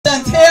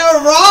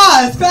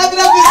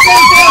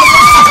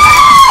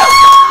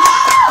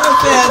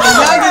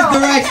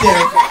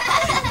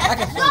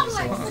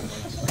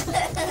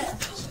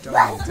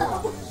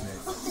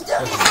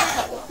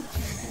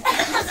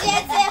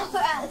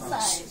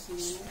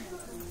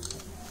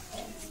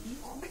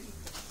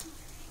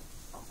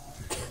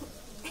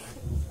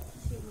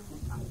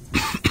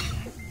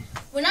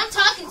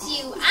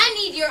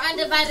your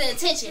undivided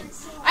attention.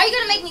 Are you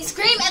going to make me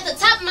scream at the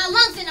top of my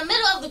lungs in the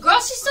middle of the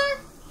grocery store?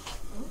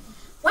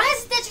 Why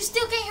is it that you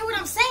still can't hear what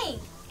I'm saying?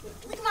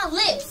 Look at my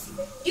lips.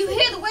 Do you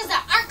hear the words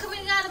that aren't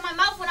coming out of my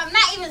mouth when I'm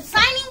not even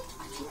signing?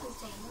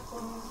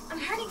 I'm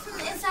hurting from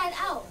the inside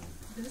out.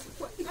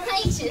 I'm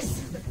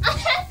anxious. I'm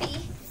happy.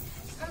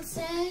 I'm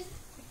sad.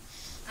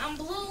 I'm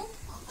blue.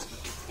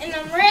 And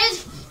I'm red.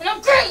 And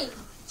I'm green.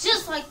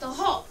 Just like the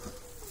Hulk.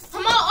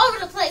 I'm all over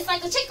the place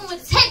like a chicken with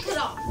its head cut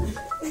off.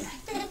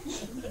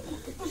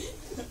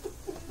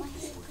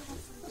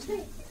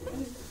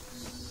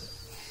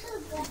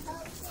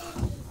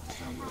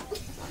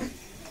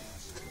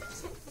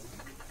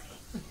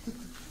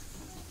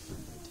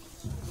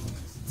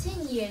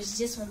 10 years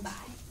just went by.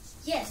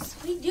 Yes,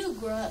 we do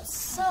grow up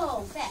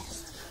so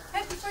fast,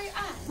 right before your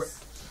eyes.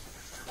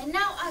 And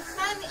now I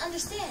finally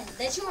understand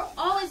that you were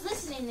always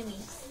listening to me.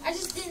 I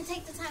just didn't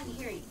take the time to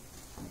hear you.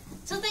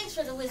 So thanks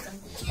for the wisdom.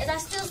 As I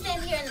still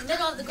stand here in the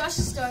middle of the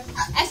grocery store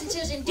asking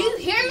children, do you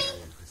hear me?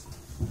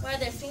 While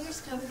their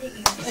fingers cover their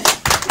ears.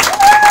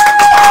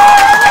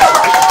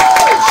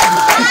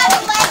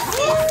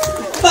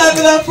 Clap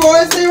it up for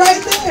us, stay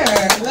right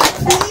there.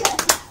 Lexi.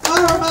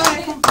 All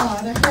right, come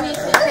on.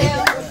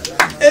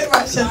 It's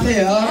right,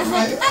 Chantel. All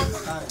right.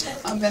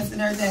 I'm messing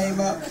her name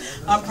up.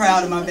 I'm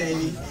proud of my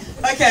baby.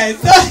 Okay,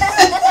 so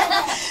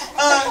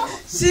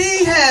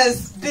she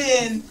has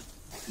been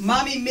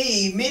Mommy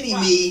Me, Mini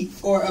Me,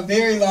 for a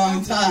very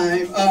long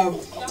time.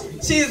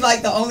 She is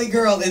like the only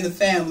girl in the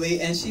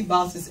family, and she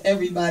bosses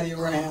everybody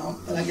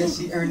around. But I guess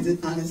she earns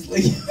it,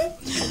 honestly.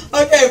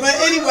 Okay, but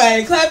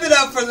anyway, clap it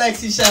up for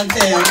Lexi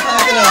Chantel.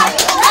 Clap it up.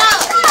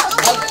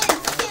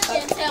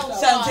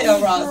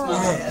 Chantel Ross, my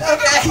bad.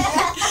 Okay.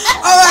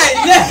 All right,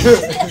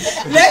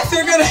 next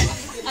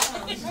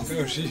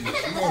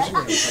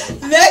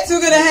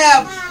we're gonna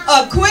have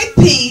a quick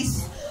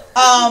piece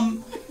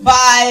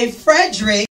by Frederick.